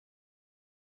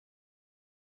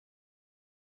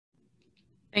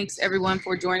Thanks everyone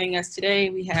for joining us today.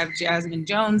 We have Jazmine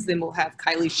Jones, then we'll have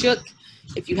Kylee Shook.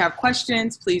 If you have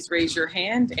questions, please raise your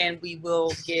hand and we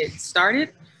will get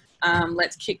started.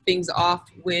 Let's kick things off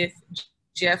with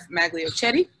Jeff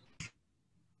Magliochetti.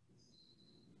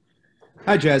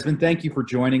 Hi, Jazmine. Thank you for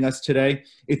joining us today.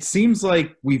 It seems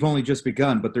like we've only just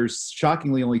begun, but there's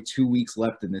shockingly only 2 weeks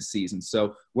left in this season.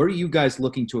 So what are you guys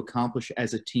looking to accomplish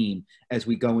as a team as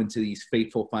we go into these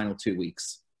fateful final 2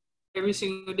 weeks? Every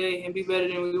single day and be better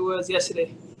than we was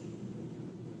yesterday.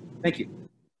 Thank you.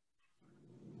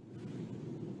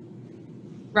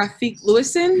 Rafiq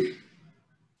Lewison.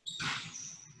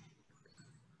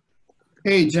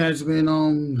 Hey,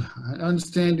 Jazmine. I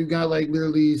understand you got like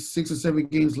literally 6 or 7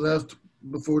 games left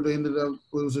before the end of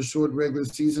what was a short regular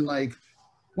season. Like,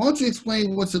 why don't you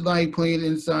explain what's it like playing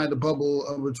inside the bubble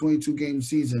of a 22-game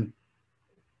season?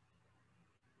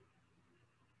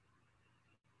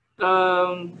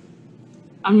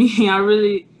 I mean, I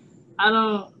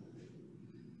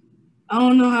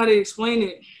don't know how to explain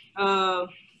it.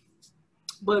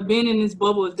 But being in this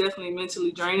bubble is definitely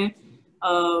mentally draining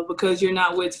because you're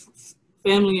not with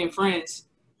family and friends.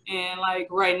 And like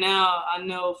right now, I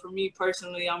know for me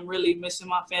personally, I'm really missing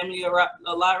my family a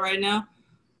lot right now.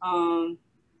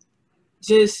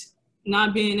 Just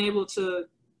not being able to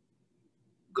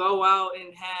go out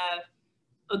and have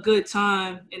a good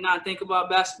time and not think about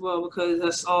basketball because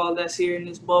that's all that's here in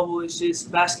this bubble is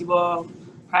just basketball,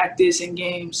 practice, and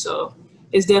games. So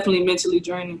it's definitely mentally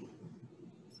draining.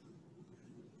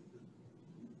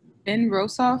 Ben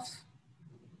Rosoff.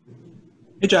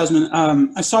 Hey, Jazmine.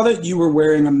 I saw that you were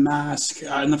wearing a mask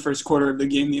in the first quarter of the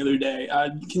game the other day.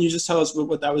 Can you just tell us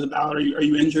what that was about? Are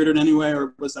you injured in any way,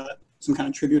 or was that some kind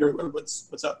of tribute, or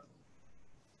what's up?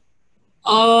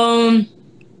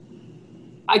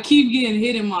 I keep getting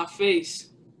hit in my face.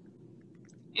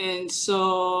 And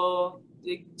so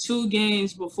the 2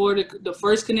 games before the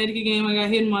first Connecticut game, I got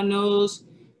hit in my nose.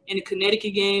 In the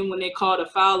Connecticut game, when they called a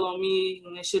foul on me,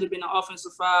 when it should have been an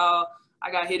offensive foul, I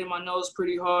got hit in my nose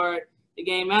pretty hard. The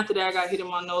game after that, I got hit in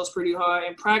my nose pretty hard.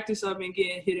 In practice, I've been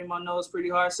getting hit in my nose pretty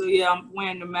hard. So, yeah, I'm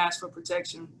wearing the mask for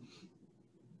protection.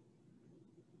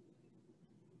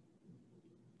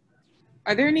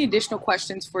 Are there any additional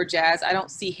questions for Jazz? I don't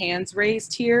see hands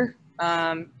raised here.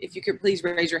 If you could please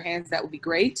raise your hands, that would be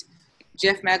great.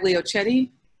 Jeff Magliochetti.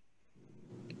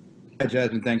 Hi,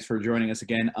 Jazmine. Thanks for joining us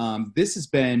again. This has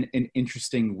been an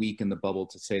interesting week in the bubble,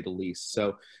 to say the least.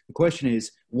 So the question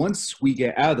is, once we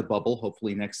get out of the bubble,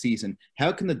 hopefully next season,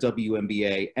 how can the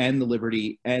WNBA and the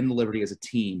Liberty as a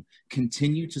team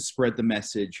continue to spread the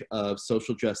message of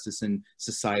social justice and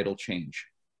societal change?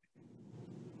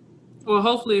 Well,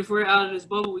 hopefully, if we're out of this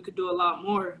bubble, we could do a lot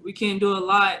more. We can't do a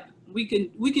lot. We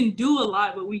can do a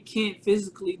lot, but we can't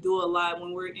physically do a lot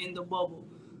when we're in the bubble.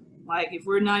 Like, if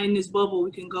we're not in this bubble,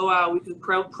 we can go out, we can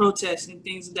protest and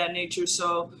things of that nature.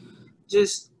 So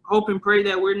just hope and pray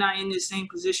that we're not in the same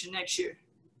position next year.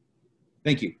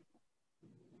 Thank you.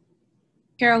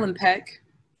 Carolyn Peck.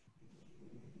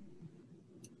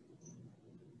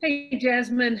 Hey,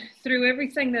 Jazmine, through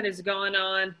everything that has gone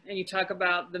on, and you talk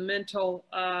about the mental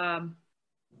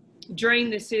drain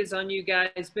this is on you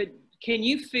guys, but can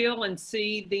you feel and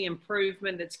see the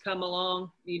improvement that's come along?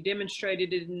 You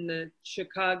demonstrated it in the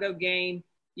Chicago game.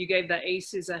 You gave the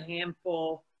Aces a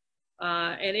handful.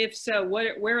 And if so,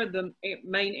 where are the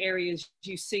main areas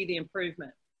you see the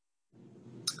improvement?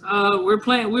 We're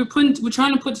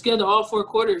trying to put together all 4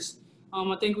 quarters.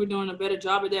 I think we're doing a better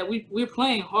job of that. We're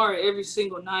playing hard every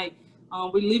single night.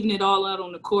 We're leaving it all out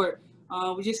on the court.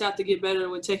 We just have to get better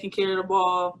with taking care of the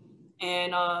ball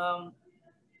and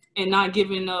not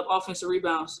giving up offensive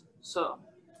rebounds. So.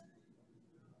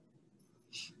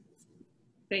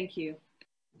 Thank you.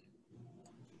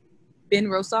 Ben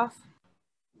Rosoff.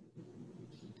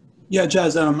 Yeah,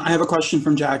 Jazz, I have a question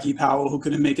from Jackie Powell, who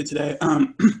couldn't make it today.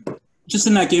 Just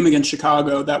in that game against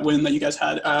Chicago, that win that you guys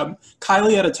had,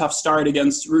 Kylee had a tough start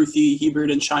against Ruthie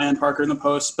Hebert and Cheyenne Parker in the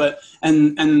post,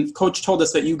 and Coach told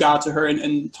us that you got to her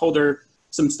and told her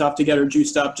some stuff to get her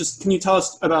juiced up. Just can you tell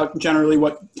us about generally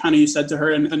what kind of you said to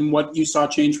her and what you saw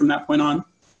change from that point on?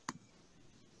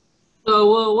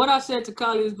 So, well, what I said to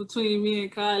Kylee is between me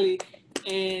and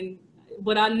Kylee,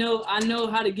 but I know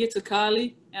how to get to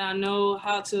Kylee, and I know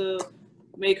how to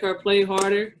make her play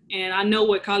harder, and I know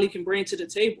what Kylee can bring to the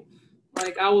table.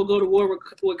 Like, I will go to war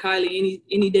with Kylee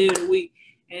any day of the week,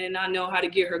 and I know how to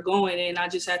get her going, and I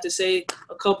just have to say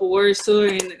a couple words to her,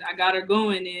 and I got her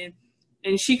going,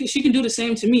 and she can do the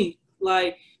same to me.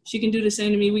 Like, she can do the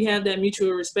same to me. We have that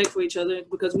mutual respect for each other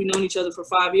because we've known each other for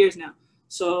 5 years now.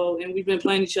 So, and we've been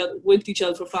playing with each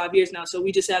other for 5 years now. So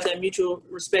we just have that mutual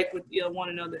respect with one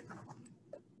another.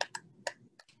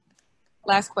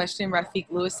 Last question, Rafiq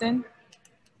Lewison.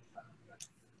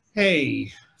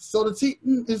 Hey, so the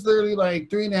team is literally like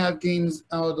 3.5 games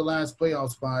out of the last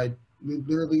playoff spot.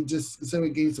 Literally just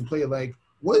 7 games to play. Like,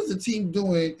 what is the team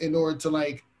doing in order to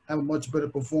like have a much better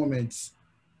performance?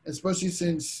 Especially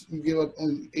since you give up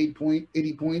only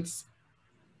 80 points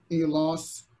in your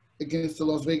loss against the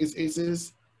Las Vegas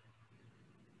Aces.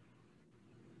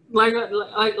 Like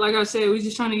I said, we're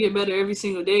just trying to get better every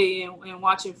single day and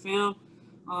watching film,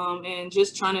 and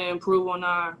just trying to improve on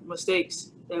our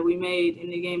mistakes that we made in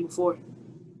the game before.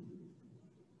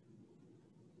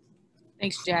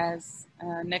 Thanks, Jazz.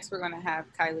 Next, we're going to have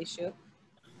Kylee Shook.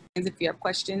 And if you have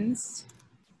questions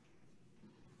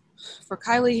for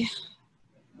Kylee,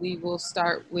 we will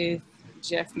start with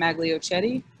Jeff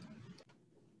Magliochetti.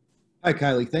 Hi,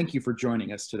 Kylee. Thank you for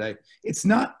joining us today. It's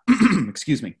not,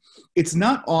 excuse me, it's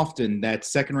not often that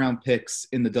second-round picks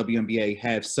in the WNBA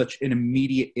have such an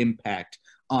immediate impact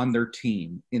on their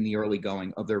team in the early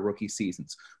going of their rookie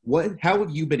seasons. How have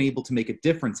you been able to make a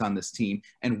difference on this team,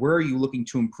 and where are you looking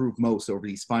to improve most over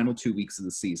these final 2 weeks of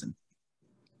the season?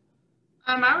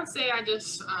 I would say I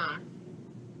just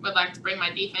would like to bring my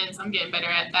defense. I'm getting better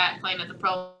at that. Playing at the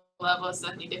pro level is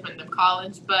definitely different than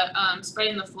college, but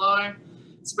spreading the floor,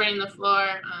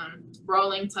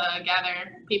 rolling to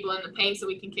gather people in the paint so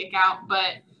we can kick out.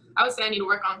 But I would say I need to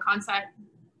work on contact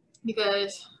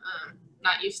because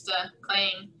not used to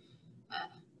playing,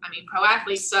 pro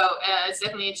athletes. So it's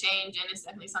definitely a change, and it's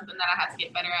definitely something that I have to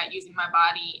get better at, using my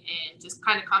body and just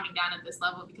kind of calming down at this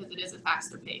level because it is a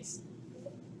faster pace.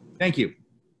 Thank you.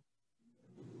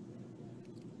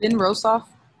 Ben Rosoff.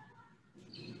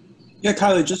 Yeah,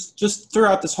 Kylee, just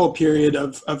throughout this whole period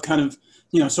of kind of,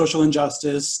 social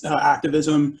injustice,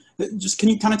 activism, just can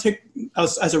you kind of take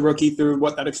us as a rookie through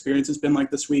what that experience has been like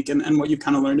this week and what you've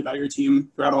kind of learned about your team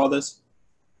throughout all this?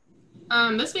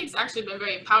 This week's actually been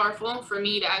very powerful for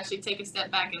me to actually take a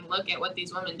step back and look at what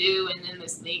these women do and in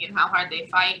this league and how hard they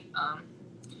fight.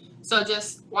 So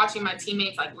just watching my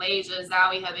teammates like Leja,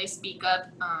 Zowie, how they speak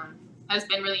up has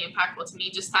been really impactful to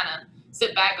me. Just kind of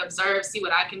sit back, observe, see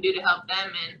what I can do to help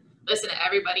them, and listen to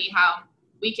everybody, how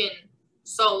we can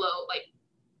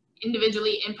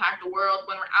individually impact the world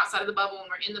when we're outside of the bubble, when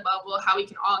we're in the bubble, how we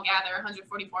can all gather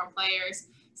 144 players,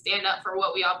 stand up for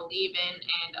what we all believe in.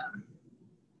 And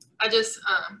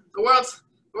the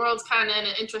world's kind of in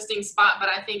an interesting spot, but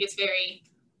I think it's very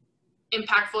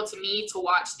impactful to me to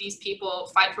watch these people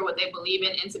fight for what they believe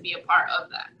in and to be a part of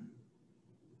that.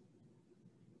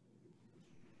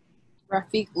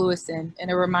 Rafiq Lewison.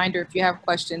 And a reminder, if you have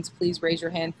questions, please raise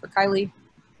your hand for Kylee.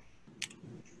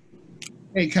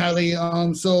 Hey,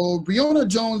 Kylee. So Breonna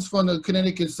Jones from the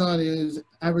Connecticut Sun is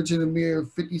averaging a mere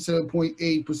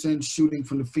 57.8% shooting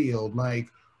from the field. Like,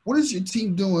 what is your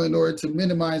team doing in order to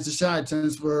minimize the shot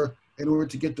transfer in order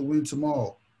to get the win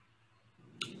tomorrow?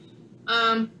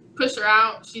 Push her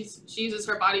out. She uses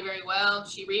her body very well.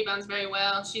 She rebounds very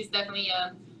well. She's definitely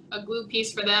a glue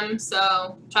piece for them.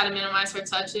 So try to minimize her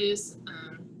touches.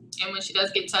 And when she does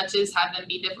get touches, have them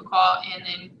be difficult and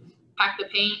then pack the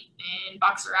paint and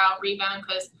box her out, rebound,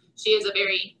 because she is a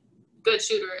very good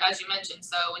shooter, as you mentioned.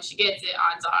 So when she gets it,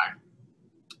 odds are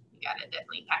you got to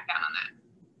definitely pack down on that.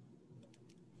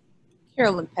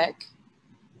 Carolyn Peck.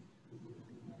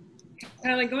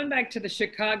 Kylee, going back to the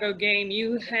Chicago game,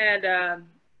 you had a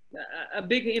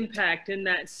big impact in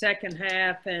that second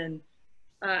half, and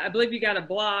I believe you got a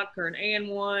block or an and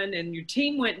one, and your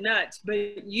team went nuts,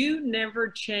 but you never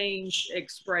changed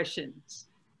expressions.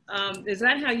 Is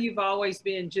that how you've always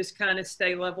been, just kind of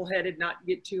stay level-headed, not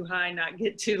get too high, not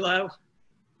get too low?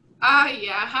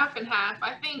 Yeah, half and half.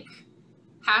 I think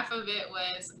half of it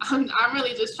was I'm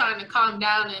really just trying to calm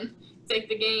down and take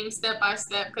the game step by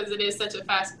step because it is such a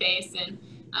fast pace and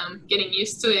getting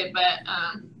used to it. But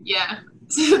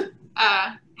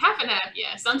half and half,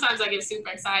 yeah. Sometimes I get super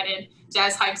excited.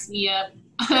 Jazz hypes me up.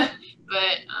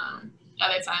 But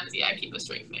other times, I keep a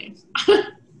straight face.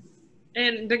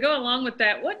 And to go along with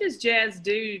that, what does Jazz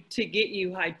do to get you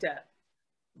hyped up?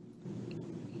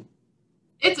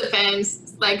 It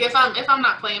depends. Like if I'm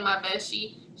not playing my best,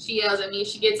 she yells at me,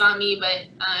 she gets on me, but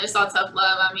it's all tough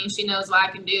love. I mean, she knows what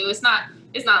I can do. It's not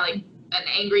like an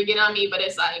angry get on me, but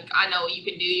it's like, I know what you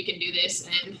can do this.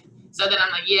 And so then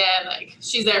I'm like, yeah, like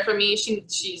she's there for me.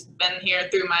 She's been here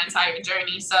through my entire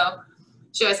journey. So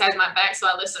she always has my back. So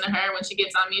I listen to her when she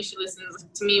gets on me. She listens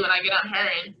to me when I get on her,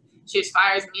 and she just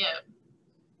fires me up.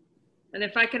 And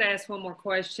if I could ask one more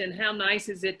question, how nice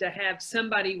is it to have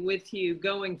somebody with you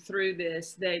going through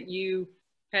this that you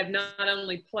have not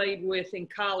only played with in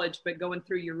college, but going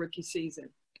through your rookie season?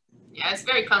 Yeah, it's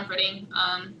very comforting.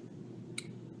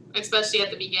 especially at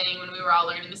the beginning when we were all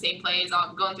learning the same plays,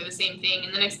 all going through the same thing.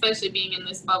 And then especially being in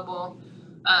this bubble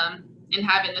and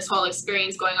having this whole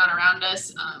experience going on around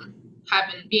us,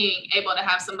 being able to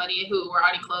have somebody who we're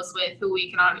already close with, who we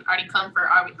can already comfort,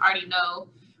 already know.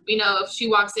 We know if she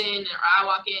walks in or I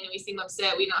walk in and we seem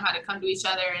upset, we know how to come to each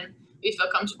other and we feel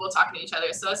comfortable talking to each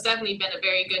other. So it's definitely been a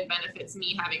very good benefit to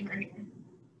me having her here.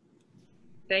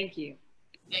 Thank you.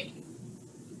 Thank you.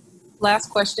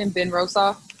 Last question, Ben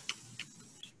Rosoff.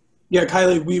 Yeah,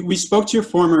 Kylee, we spoke to your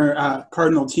former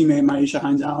Cardinal teammate, Maisha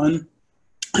Hines-Allen,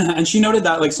 and she noted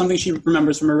that like something she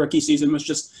remembers from her rookie season was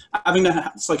just having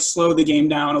to slow the game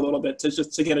down a little bit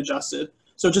to get adjusted.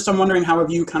 So just I'm wondering, how have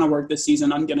you kind of worked this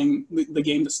season on getting the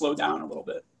game to slow down a little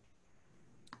bit?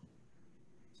 To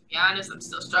be honest, I'm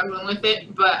still struggling with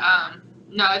it, but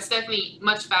no, it's definitely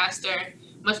much faster,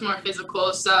 much more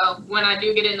physical. So when I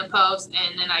do get in the post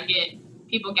and then I get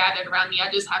people gathered around me,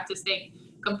 I just have to stay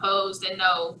composed and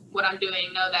know what I'm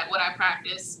doing, know that what I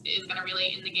practice is going to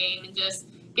relate in the game, and just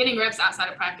getting reps outside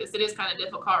of practice. It is kind of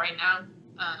difficult right now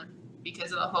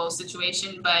because of the whole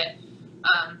situation, but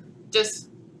just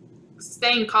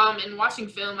staying calm and watching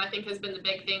film, I think, has been the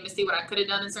big thing to see what I could have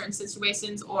done in certain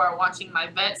situations, or watching my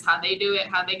vets, how they do it,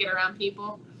 how they get around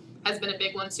people has been a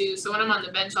big one too. So when I'm on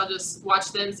the bench, I'll just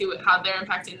watch them, see how they're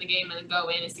impacting the game, and then go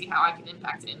in and see how I can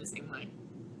impact it in the same way.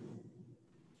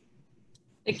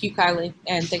 Thank you, Kylee,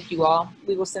 and thank you all.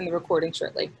 We will send the recording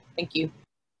shortly. Thank you.